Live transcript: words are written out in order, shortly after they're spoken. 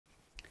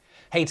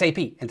Hey, it's AP,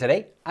 and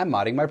today I'm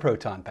modding my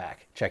Proton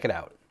Pack. Check it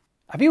out.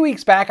 A few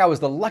weeks back, I was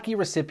the lucky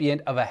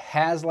recipient of a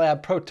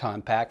Haslab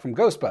Proton Pack from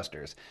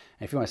Ghostbusters.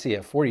 And if you want to see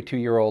a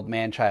 42-year-old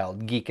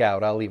man-child geek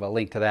out, I'll leave a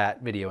link to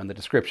that video in the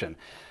description.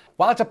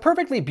 While it's a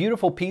perfectly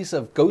beautiful piece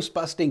of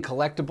ghost-busting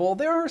collectible,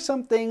 there are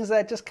some things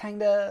that just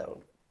kinda,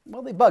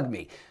 well, they bug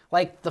me.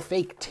 Like the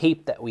fake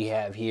tape that we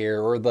have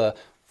here, or the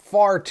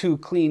far too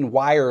clean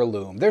wire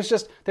loom.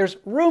 There's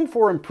room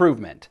for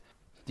improvement.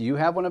 Do you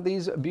have one of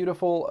these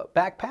beautiful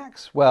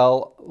backpacks?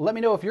 Well, let me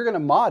know if you're going to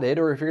mod it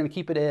or if you're going to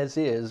keep it as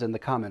is in the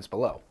comments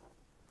below.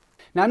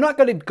 Now, I'm not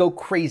going to go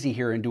crazy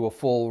here and do a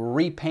full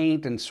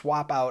repaint and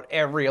swap out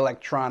every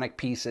electronic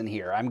piece in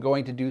here. I'm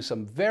going to do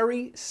some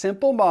very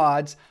simple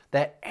mods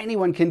that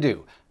anyone can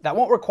do that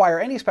won't require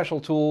any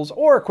special tools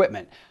or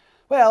equipment.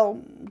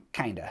 Well,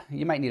 kinda.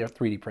 You might need a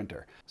 3D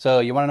printer. So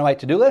you want to know my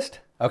to-do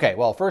list? Okay,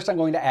 well, first I'm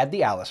going to add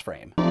the Alice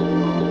frame.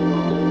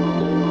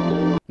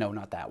 No,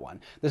 not that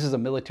one. This is a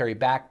military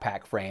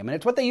backpack frame, and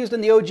it's what they used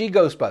in the OG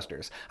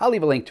Ghostbusters. I'll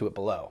leave a link to it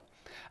below.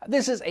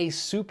 This is a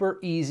super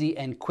easy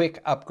and quick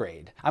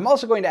upgrade. I'm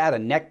also going to add a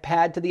neck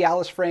pad to the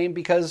Alice frame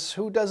because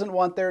who doesn't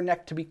want their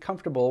neck to be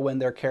comfortable when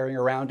they're carrying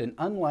around an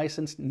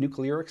unlicensed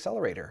nuclear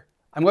accelerator?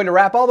 I'm going to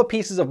wrap all the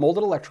pieces of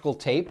molded electrical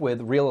tape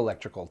with real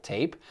electrical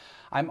tape.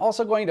 I'm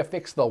also going to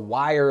fix the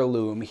wire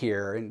loom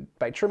here and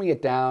by trimming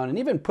it down and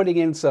even putting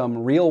in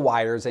some real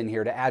wires in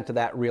here to add to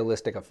that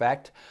realistic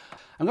effect.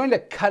 I'm going to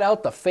cut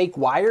out the fake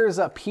wires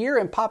up here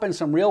and pop in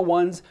some real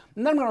ones,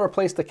 and then I'm going to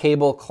replace the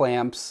cable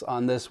clamps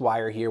on this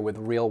wire here with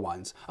real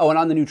ones. Oh, and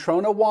on the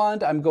Nutrona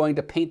Wand, I'm going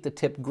to paint the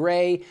tip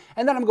gray,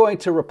 and then I'm going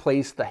to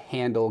replace the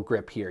handle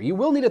grip here. You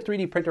will need a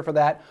 3D printer for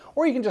that,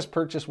 or you can just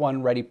purchase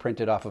one ready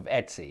printed off of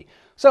Etsy.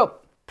 So,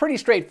 pretty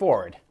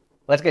straightforward.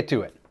 Let's get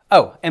to it.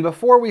 Oh, and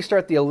before we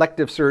start the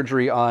elective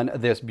surgery on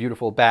this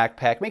beautiful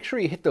backpack, make sure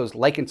you hit those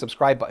like and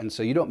subscribe buttons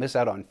so you don't miss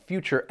out on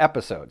future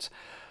episodes.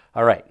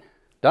 All right,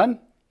 done?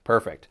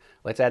 Perfect.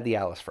 Let's add the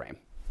Alice frame.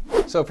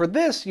 So for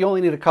this, you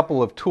only need a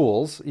couple of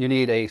tools. You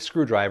need a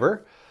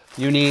screwdriver.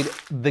 You need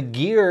the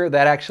gear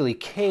that actually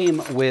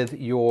came with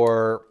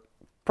your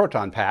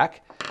Proton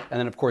Pack. And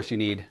then, of course, you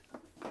need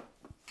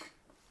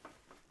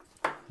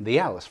the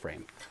Alice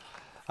frame.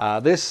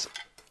 This,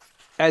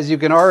 as you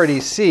can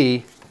already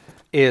see,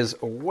 is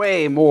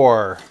way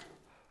more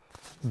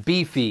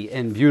beefy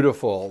and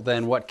beautiful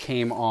than what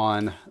came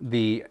on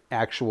the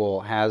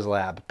actual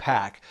Haslab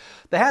pack.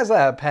 The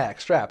Haslab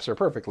pack straps are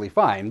perfectly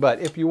fine,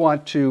 but if you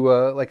want to,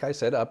 like I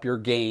said, up your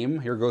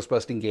game, your ghost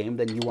busting game,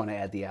 then you want to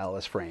add the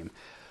Alice frame.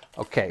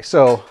 Okay,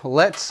 so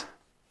let's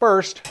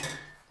first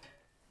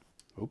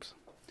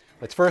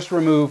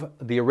remove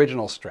the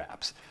original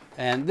straps.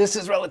 And this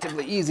is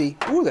relatively easy.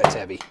 Ooh, that's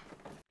heavy.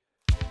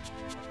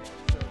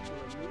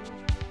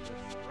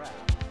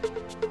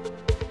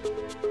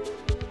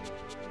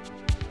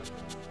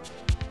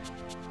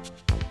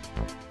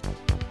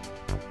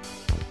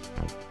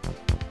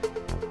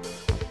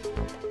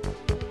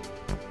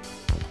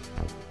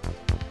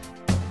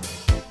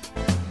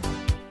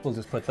 We'll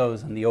just put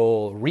those in the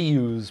old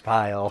reuse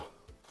pile.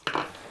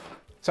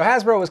 So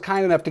Hasbro was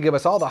kind enough to give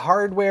us all the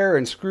hardware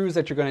and screws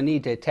that you're going to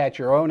need to attach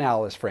your own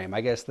Alice frame.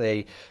 I guess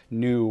they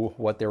knew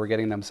what they were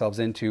getting themselves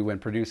into when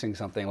producing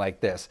something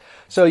like this.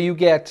 So you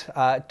get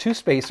two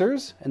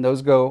spacers, and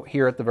those go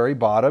here at the very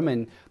bottom,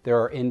 and there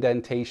are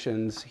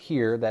indentations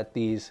here that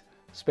these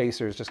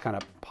spacers just kind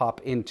of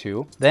pop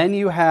into. Then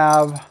you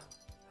have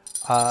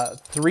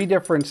three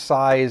different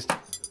sized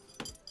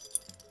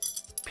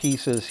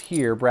pieces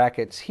here,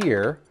 brackets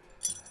here,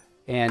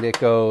 and it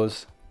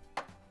goes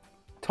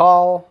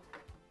tall,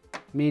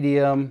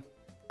 medium,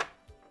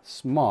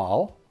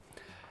 small.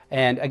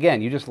 And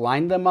again, you just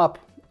line them up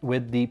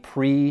with the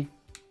pre-holed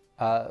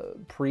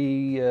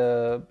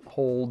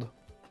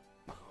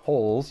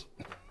holes.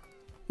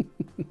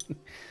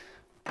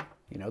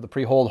 You know, the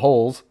pre-holed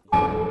holes.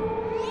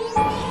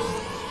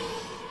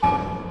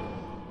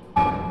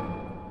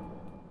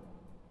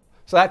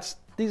 So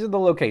these are the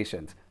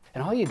locations.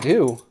 And all you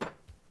do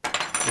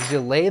is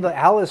you lay the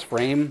Alice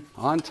frame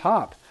on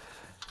top.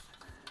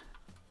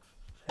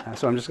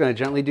 So I'm just going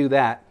to gently do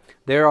that.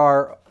 There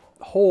are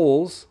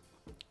holes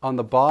on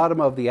the bottom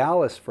of the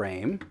Alice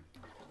frame.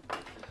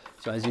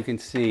 So as you can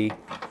see,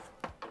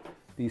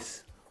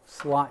 these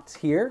slots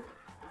here,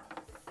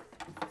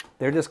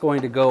 they're just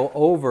going to go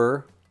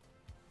over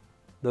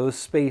those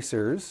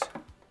spacers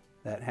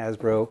that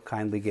Hasbro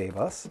kindly gave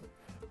us.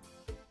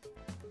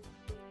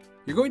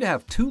 You're going to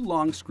have 2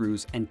 long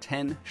screws and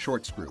 10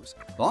 short screws.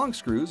 The long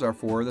screws are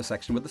for the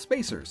section with the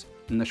spacers,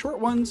 and the short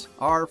ones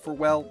are for,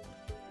 well,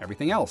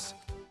 everything else.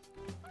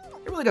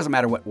 It really doesn't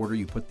matter what order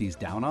you put these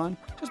down on,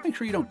 just make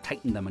sure you don't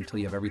tighten them until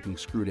you have everything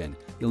screwed in.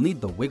 You'll need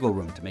the wiggle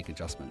room to make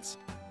adjustments.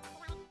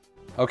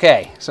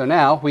 Okay, so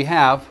now we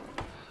have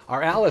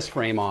our Alice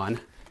frame on,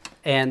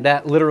 and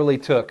that literally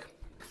took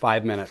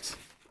 5 minutes.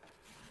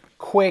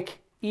 Quick,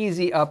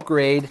 easy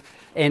upgrade,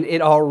 and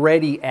it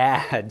already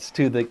adds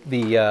to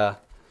the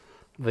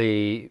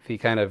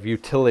kind of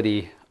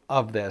utility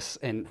of this,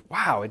 and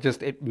wow,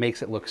 it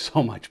makes it look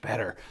so much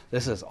better.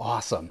 This is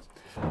awesome.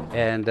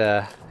 And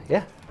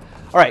yeah.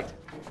 All right,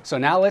 so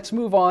now let's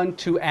move on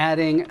to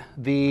adding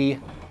the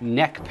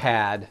neck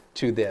pad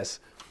to this,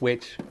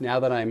 which now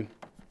that I'm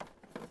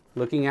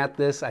looking at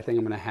this, I think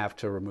I'm gonna have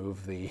to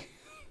remove the,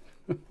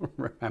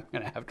 I'm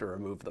gonna have to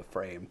remove the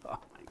frame. Oh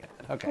my God,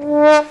 okay.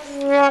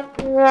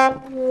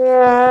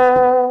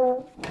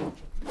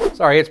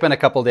 Sorry, it's been a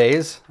couple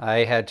days. I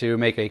had to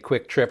make a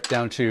quick trip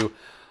down to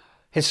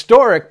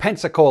historic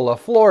Pensacola,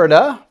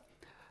 Florida.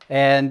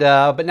 And,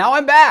 but now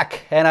I'm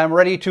back and I'm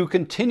ready to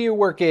continue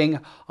working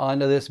on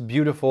this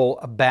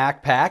beautiful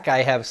backpack.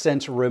 I have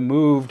since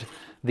removed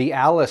the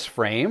Alice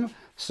frame.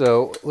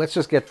 So let's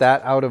just get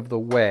that out of the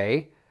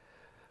way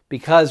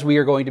because we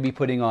are going to be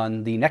putting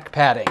on the neck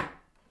padding.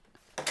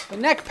 The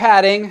neck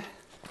padding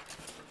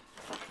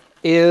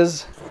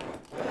is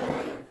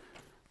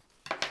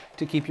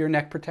to keep your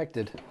neck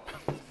protected,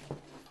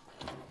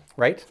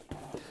 right?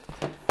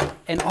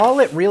 And all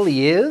it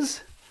really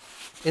is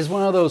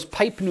one of those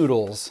pipe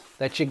noodles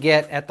that you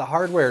get at the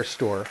hardware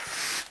store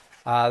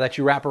that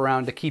you wrap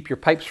around to keep your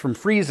pipes from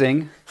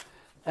freezing.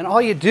 And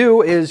all you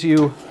do is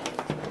you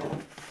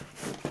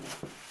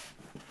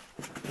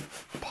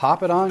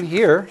pop it on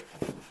here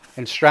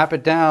and strap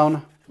it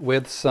down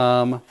with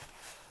some,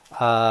 what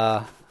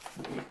are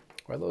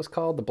those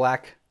called? The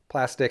black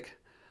plastic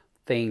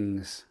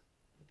things.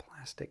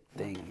 Plastic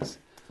things.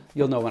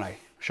 You'll know when I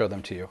show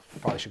them to you.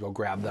 Probably should go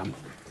grab them.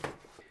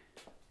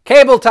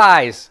 Cable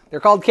ties. They're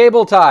called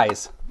cable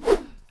ties.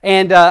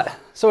 And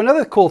so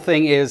another cool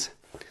thing is,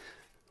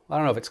 I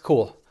don't know if it's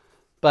cool,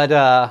 but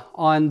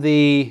on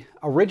the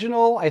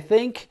original, I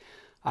think,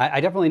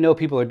 I definitely know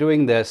people are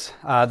doing this.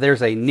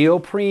 There's a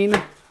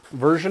neoprene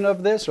version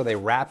of this, or they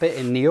wrap it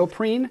in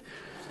neoprene.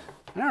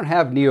 I don't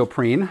have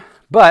neoprene,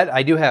 but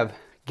I do have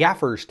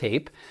gaffer's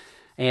tape.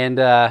 And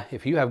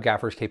if you have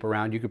gaffer's tape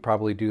around, you could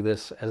probably do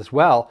this as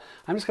well.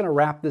 I'm just going to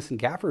wrap this in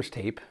gaffer's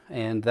tape,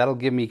 and that'll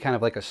give me kind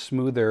of like a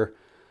smoother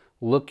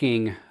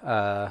looking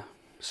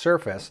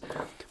surface.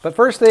 But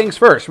first things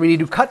first, we need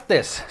to cut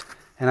this.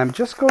 And I'm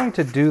just going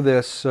to do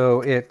this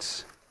so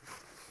it's,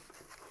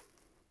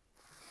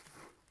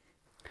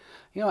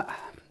 you know,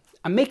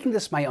 I'm making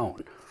this my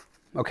own,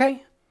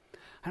 okay?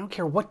 I don't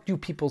care what you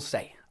people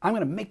say. I'm going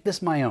to make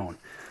this my own.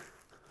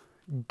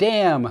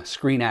 Damn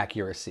screen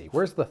accuracy.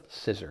 Where's the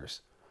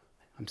scissors?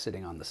 I'm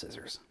sitting on the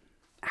scissors.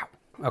 Ow.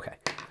 Okay.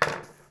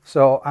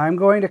 So I'm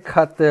going to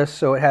cut this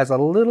so it has a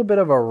little bit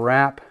of a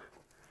wrap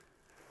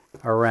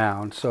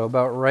around. So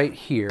about right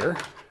here.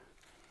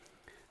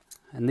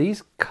 And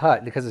these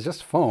cut, because it's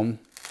just foam,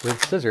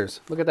 with scissors.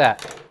 Look at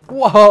that.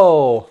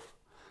 Whoa!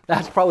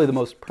 That's probably the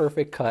most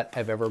perfect cut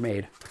I've ever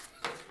made.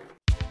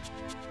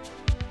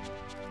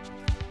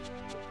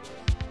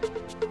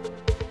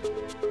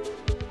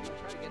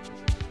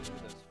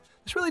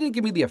 This really didn't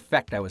give me the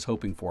effect I was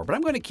hoping for, but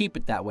I'm going to keep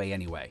it that way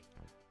anyway.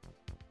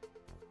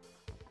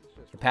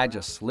 The pad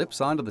just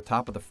slips onto the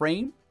top of the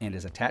frame and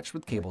is attached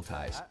with cable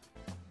ties.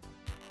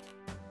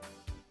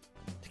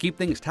 To keep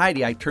things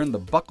tidy, I turn the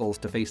buckles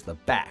to face the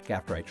back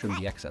after I trim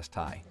the excess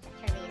tie.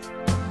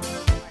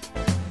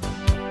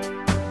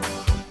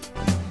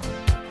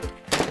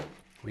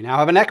 We now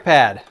have a neck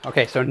pad.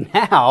 Okay, so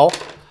now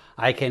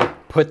I can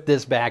put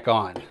this back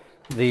on.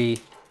 The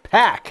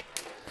pack.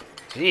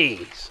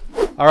 Jeez.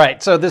 All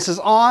right, so this is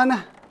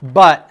on,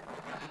 but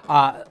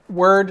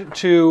word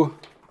to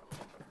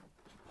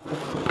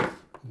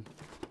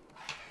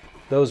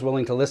those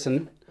willing to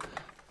listen,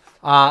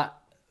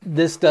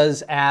 this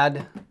does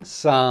add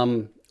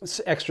some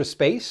extra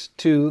space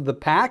to the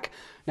pack.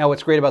 Now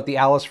what's great about the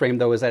Alice frame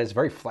though is that it's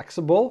very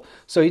flexible,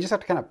 so you just have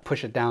to kind of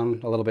push it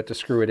down a little bit to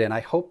screw it in. I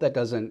hope that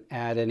doesn't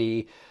add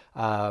any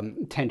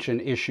tension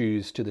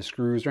issues to the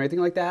screws or anything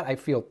like that. I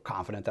feel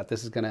confident that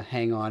this is going to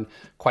hang on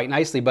quite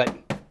nicely, but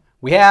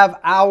we have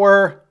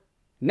our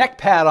neck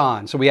pad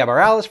on. So we have our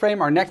Alice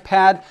frame, our neck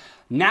pad.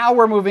 Now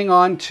we're moving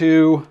on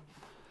to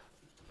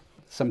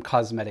some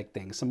cosmetic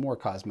things, some more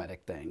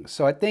cosmetic things.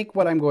 So I think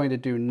what I'm going to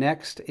do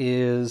next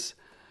is,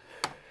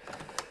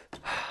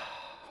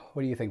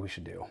 what do you think we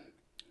should do?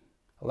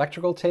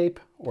 Electrical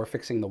tape or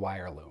fixing the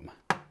wire loom?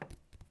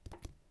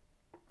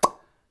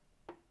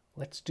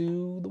 Let's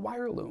do the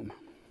wire loom.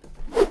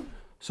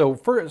 So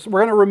first,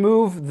 we're gonna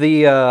remove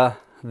the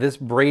this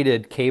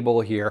braided cable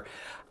here.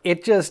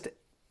 It's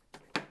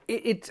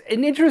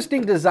an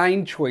interesting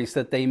design choice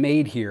that they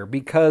made here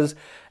because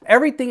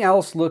everything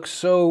else looks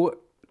so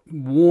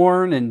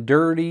worn and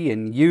dirty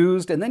and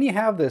used, and then you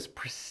have this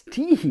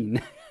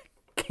pristine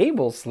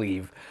cable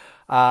sleeve.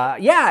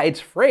 Yeah, it's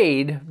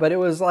frayed, but it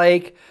was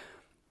like,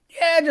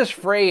 yeah, just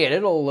fray it.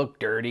 It'll look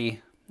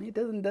dirty. It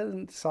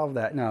doesn't solve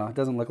that. No, it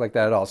doesn't look like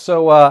that at all.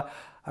 So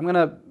I'm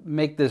gonna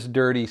make this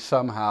dirty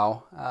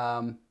somehow.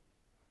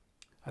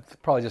 I'd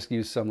probably just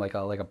use some like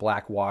a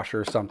black wash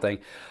or something.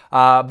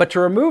 But to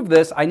remove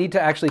this, I need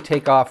to actually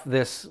take off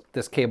this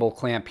cable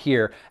clamp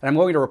here, and I'm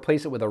going to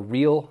replace it with a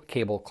real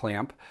cable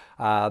clamp.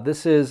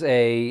 This is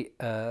a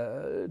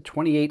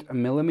 28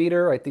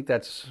 millimeter. I think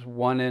that's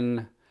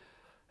 1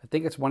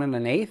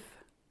 1/8.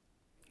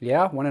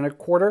 Yeah, 1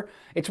 1/4.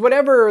 It's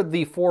whatever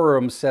the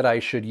forum said I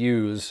should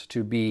use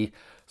to be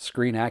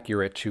screen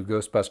accurate to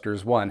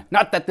Ghostbusters 1.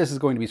 Not that this is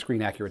going to be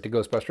screen accurate to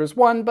Ghostbusters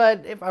 1,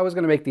 but if I was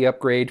going to make the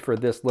upgrade for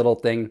this little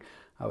thing,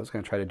 I was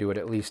going to try to do it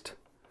at least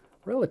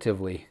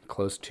relatively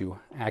close to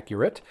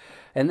accurate.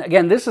 And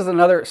again, this is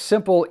another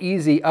simple,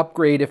 easy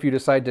upgrade if you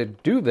decide to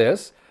do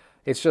this.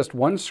 It's just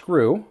one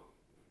screw,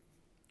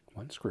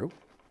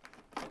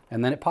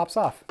 and then it pops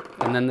off.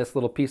 And then this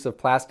little piece of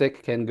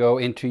plastic can go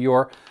into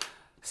your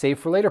save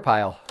for later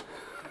pile.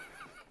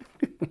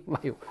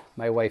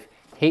 My wife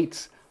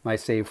hates my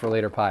save for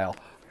later pile.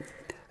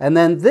 And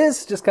then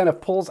this just kind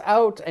of pulls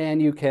out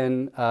and you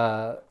can,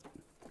 does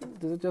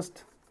it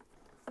just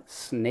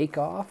snake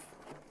off?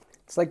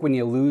 It's like when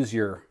you lose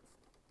your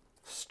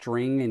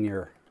string in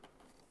your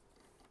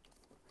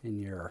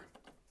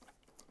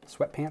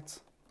sweatpants.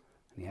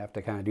 And you have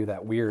to kind of do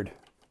that weird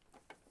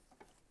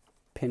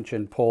pinch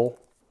and pull.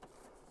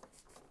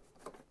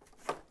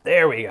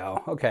 There we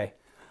go, okay.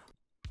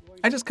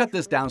 I just cut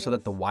this down so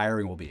that the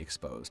wiring will be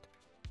exposed.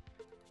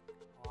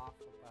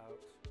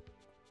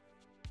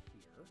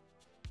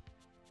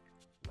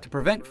 To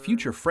prevent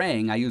future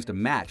fraying, I used a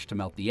match to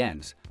melt the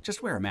ends.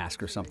 Just wear a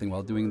mask or something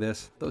while doing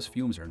this. Those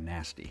fumes are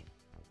nasty.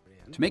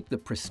 To make the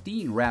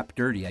pristine wrap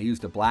dirty, I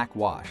used a black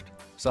wash.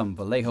 Some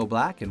Vallejo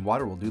black and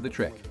water will do the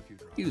trick.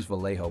 Use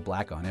Vallejo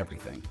black on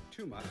everything.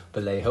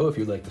 Vallejo, if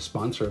you'd like to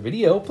sponsor a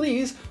video,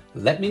 please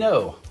let me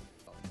know.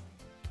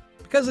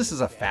 Because this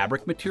is a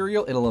fabric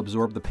material, it'll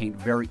absorb the paint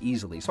very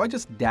easily, so I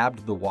just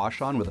dabbed the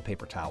wash on with a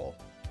paper towel.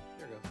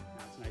 There we go.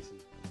 Now it's nice and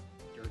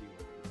dirty.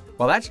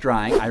 While that's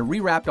drying, I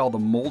rewrapped all the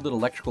molded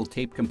electrical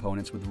tape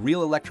components with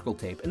real electrical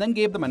tape and then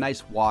gave them a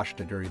nice wash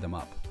to dirty them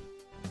up.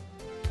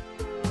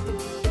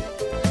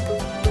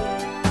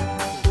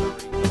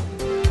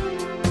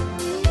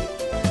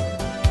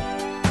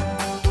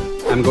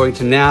 I'm going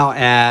to now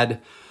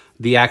add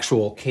the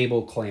actual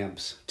cable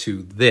clamps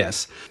to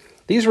this.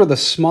 These were the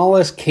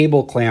smallest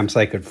cable clamps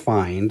I could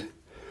find.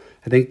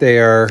 I think they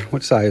are,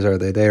 what size are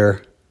they?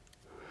 They're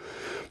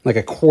like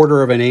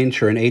 1/4 of an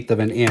inch or 1/8 of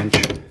an inch.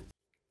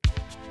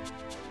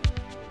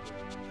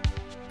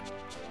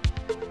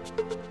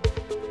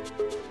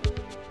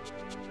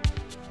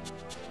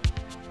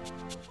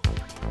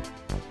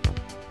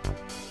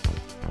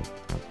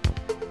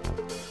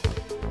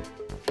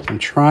 I'm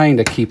trying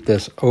to keep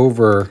this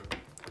over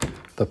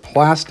the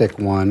plastic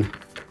one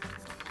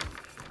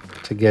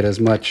to get as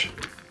much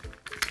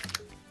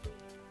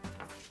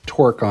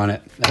torque on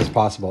it as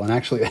possible. And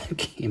actually that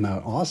came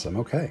out awesome.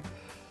 Okay.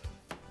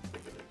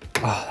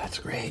 Oh, that's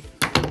great.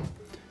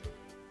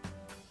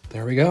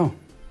 There we go.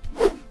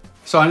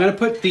 So I'm going to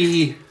put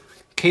the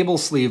cable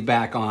sleeve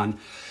back on.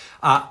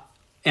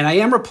 And I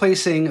am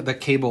replacing the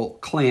cable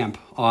clamp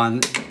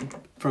on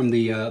from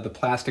the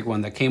plastic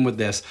one that came with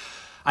this.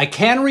 I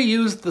can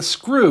reuse the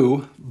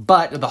screw,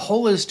 but the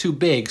hole is too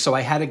big, so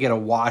I had to get a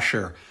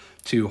washer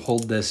to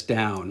hold this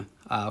down.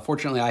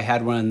 Fortunately, I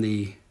had one in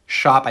the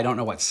shop. I don't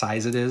know what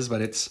size it is,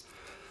 but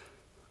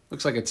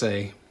looks like it's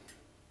a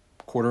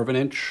 1/4 of an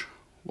inch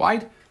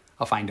wide.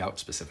 I'll find out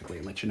specifically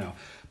and let you know.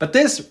 But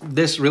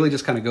this really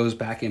just kind of goes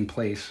back in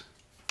place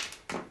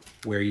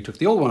where you took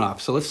the old one off.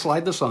 So let's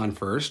slide this on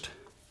first.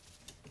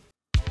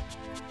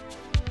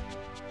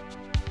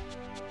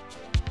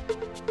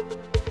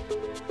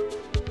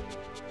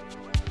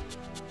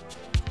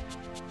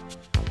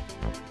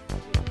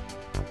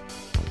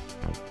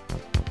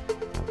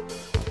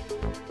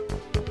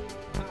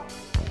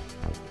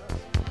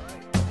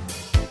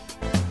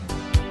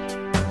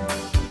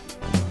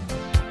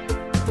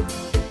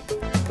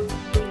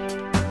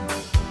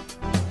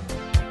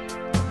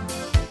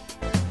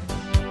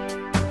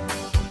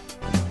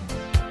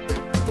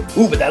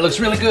 Ooh, but that looks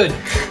really good.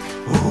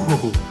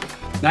 Ooh,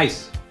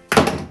 nice.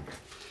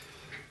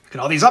 Look at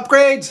all these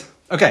upgrades.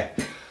 Okay,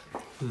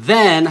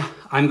 then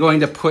I'm going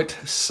to put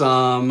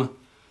some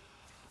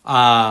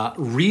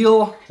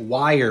real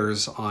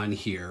wires on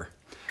here.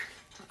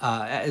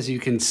 As you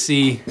can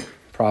see,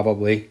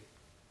 probably,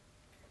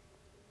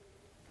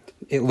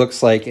 it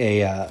looks like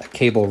a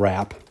cable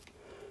wrap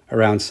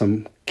around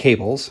some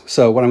cables.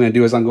 So what I'm going to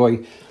do is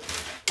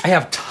I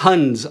have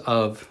tons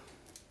of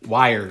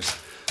wires.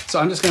 So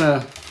I'm just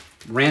going to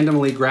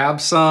randomly grab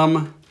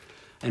some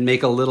and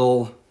make a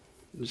little,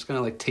 I'm just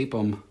gonna like tape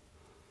them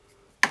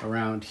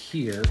around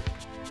here.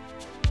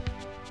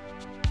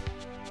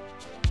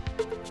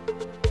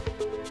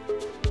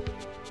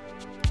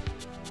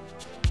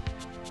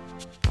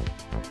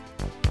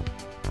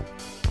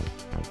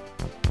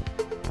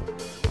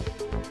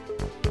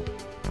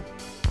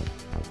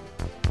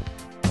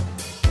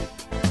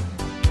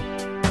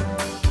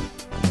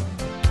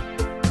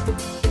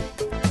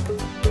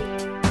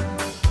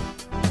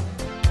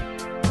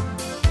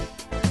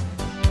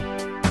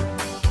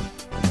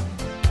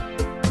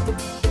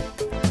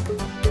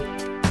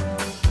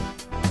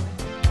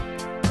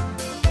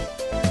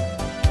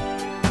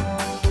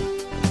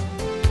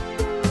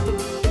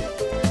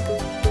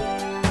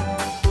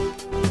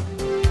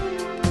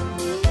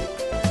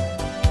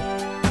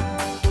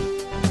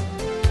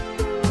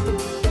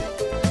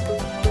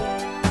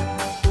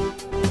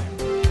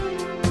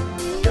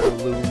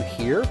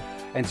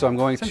 And so I'm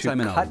going Since to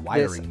I'm in a cut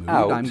wiring this mood,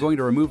 out. I'm going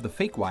to remove the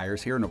fake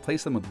wires here and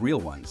replace them with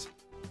real ones.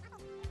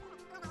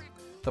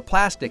 The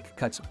plastic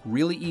cuts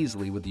really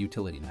easily with the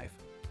utility knife.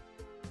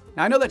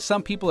 Now I know that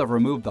some people have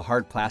removed the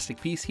hard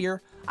plastic piece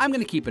here. I'm going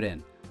to keep it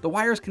in. The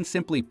wires can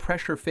simply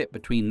pressure fit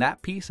between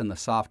that piece and the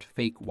soft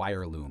fake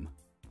wire loom.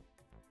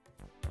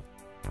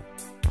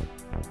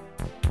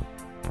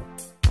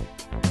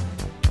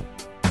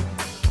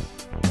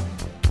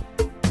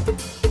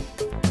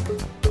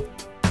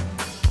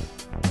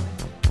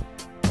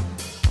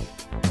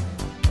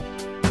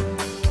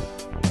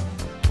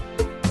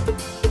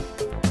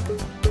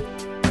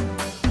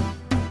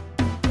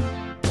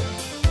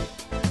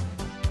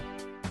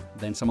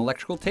 Then some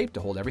electrical tape to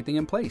hold everything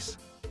in place.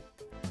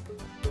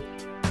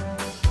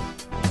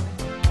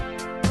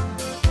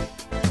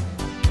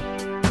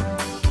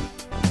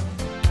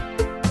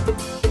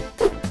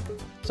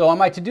 So on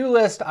my to-do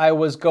list, I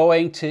was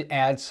going to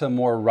add some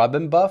more rub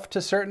and buff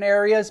to certain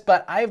areas,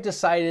 but I've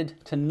decided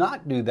to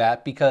not do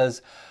that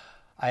because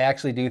I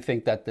actually do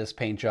think that this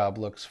paint job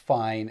looks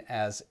fine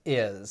as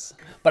is.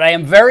 But I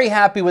am very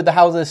happy with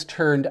how this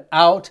turned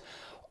out.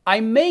 I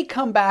may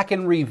come back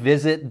and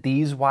revisit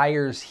these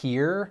wires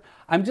here.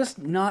 I'm just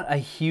not a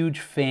huge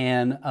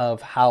fan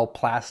of how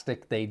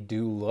plastic they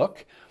do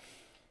look.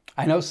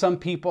 I know some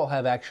people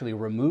have actually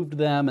removed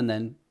them and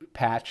then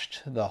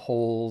patched the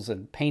holes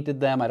and painted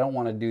them. I don't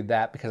want to do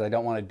that because I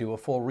don't want to do a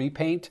full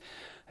repaint.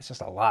 It's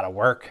just a lot of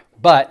work.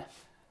 But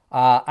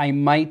I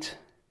might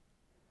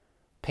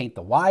paint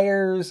the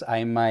wires.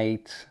 I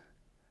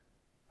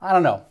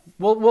don't know.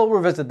 We'll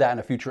revisit that in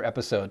a future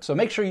episode. So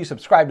make sure you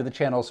subscribe to the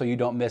channel so you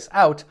don't miss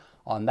out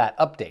on that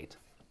update.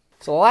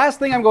 So the last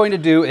thing I'm going to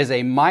do is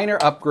a minor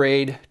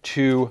upgrade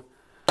to,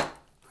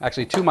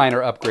 actually 2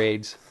 minor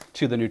upgrades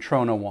to the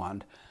Nutrona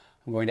Wand.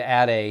 I'm going to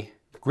add a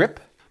grip.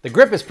 The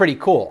grip is pretty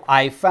cool.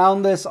 I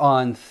found this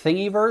on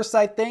Thingiverse,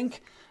 I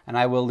think, and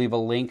I will leave a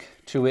link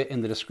to it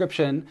in the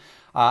description.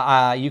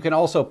 You can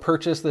also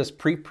purchase this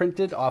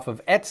pre-printed off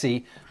of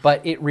Etsy,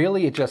 but it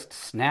just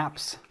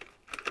snaps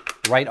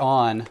right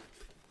on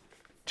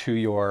to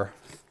your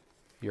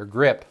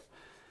grip,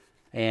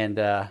 and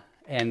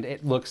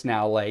it looks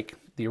now like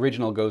the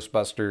original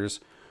Ghostbusters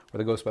or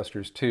the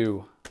Ghostbusters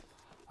 2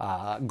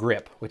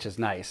 grip, which is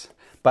nice.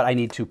 But I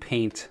need to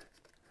paint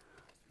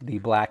the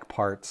black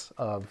parts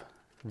of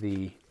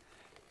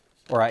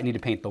I need to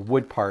paint the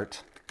wood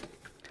part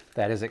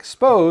that is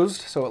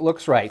exposed so it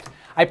looks right.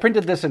 I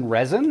printed this in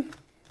resin.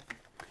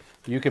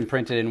 You can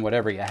print it in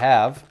whatever you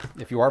have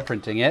if you are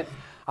printing it.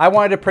 I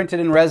wanted to print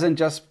it in resin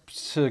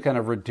just to kind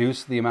of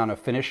reduce the amount of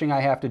finishing I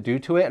have to do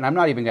to it, and I'm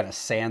not even going to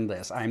sand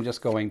this. I'm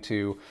just going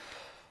to,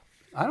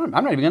 I'm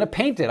not even going to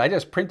paint it. I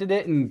just printed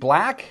it in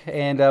black,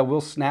 and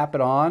we'll snap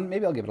it on.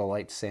 Maybe I'll give it a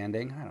light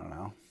sanding. I don't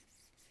know.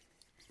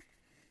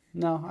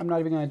 No, I'm not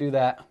even going to do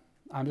that.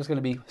 I'm just going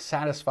to be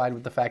satisfied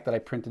with the fact that I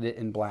printed it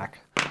in black.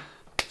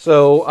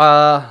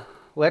 So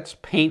let's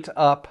paint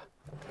up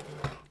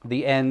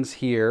the ends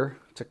here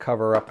to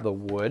cover up the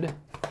wood.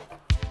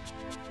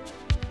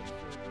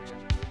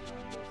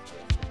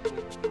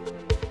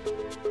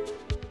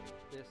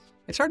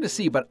 It's hard to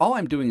see, but all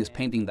I'm doing is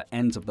painting the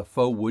ends of the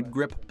faux wood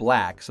grip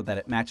black so that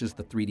it matches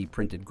the 3D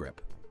printed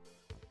grip.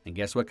 And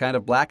guess what kind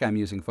of black I'm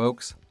using,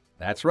 folks?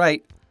 That's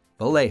right,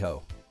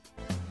 Vallejo.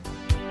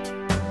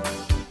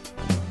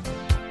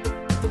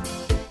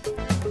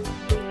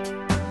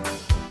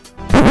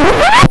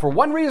 For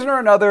one reason or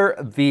another,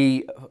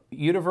 the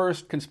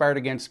universe conspired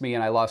against me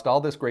and I lost all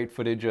this great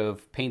footage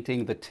of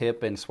painting the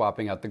tip and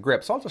swapping out the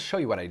grip. So I'll just show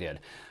you what I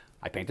did.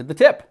 I painted the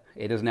tip.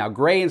 It is now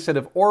gray instead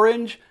of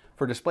orange.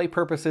 For display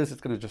purposes, it's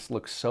going to just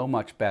look so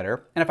much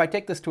better. And if I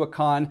take this to a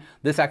con,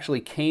 this actually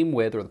came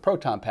with, or the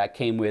Proton Pack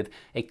came with,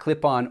 a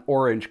clip-on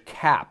orange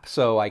cap.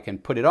 So I can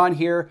put it on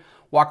here,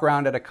 walk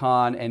around at a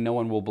con, and no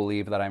one will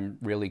believe that I'm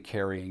really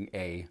carrying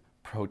a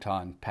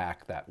Proton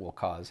Pack that will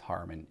cause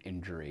harm and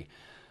injury.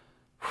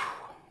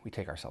 We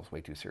take ourselves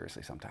way too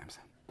seriously sometimes.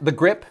 The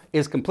grip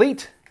is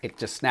complete. It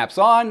just snaps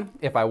on.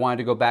 If I wanted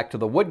to go back to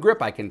the wood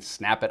grip, I can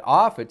snap it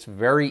off. It's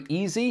very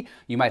easy.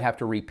 You might have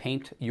to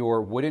repaint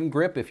your wooden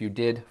grip if you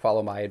did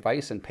follow my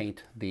advice and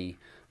paint the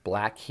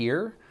black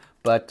here.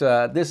 But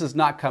this is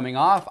not coming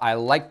off. I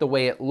like the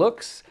way it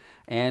looks,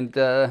 and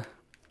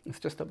it's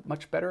just a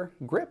much better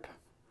grip.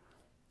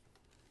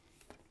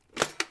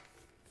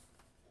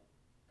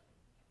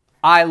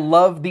 I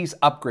love these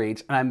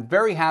upgrades, and I'm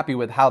very happy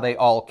with how they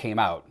all came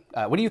out.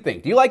 What do you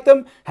think? Do you like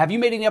them? Have you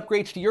made any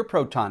upgrades to your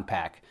Proton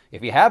Pack?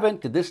 If you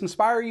haven't, did this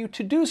inspire you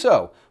to do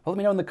so? Well, let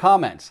me know in the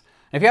comments.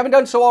 And if you haven't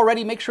done so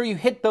already, make sure you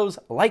hit those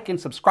like and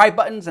subscribe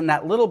buttons and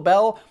that little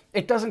bell.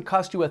 It doesn't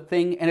cost you a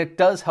thing, and it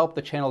does help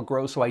the channel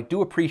grow, so I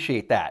do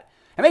appreciate that.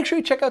 And make sure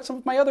you check out some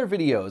of my other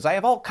videos. I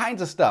have all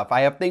kinds of stuff.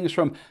 I have things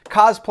from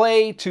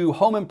cosplay to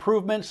home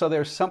improvement, so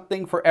there's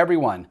something for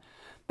everyone.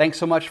 Thanks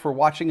so much for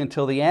watching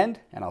until the end,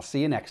 and I'll see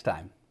you next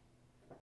time.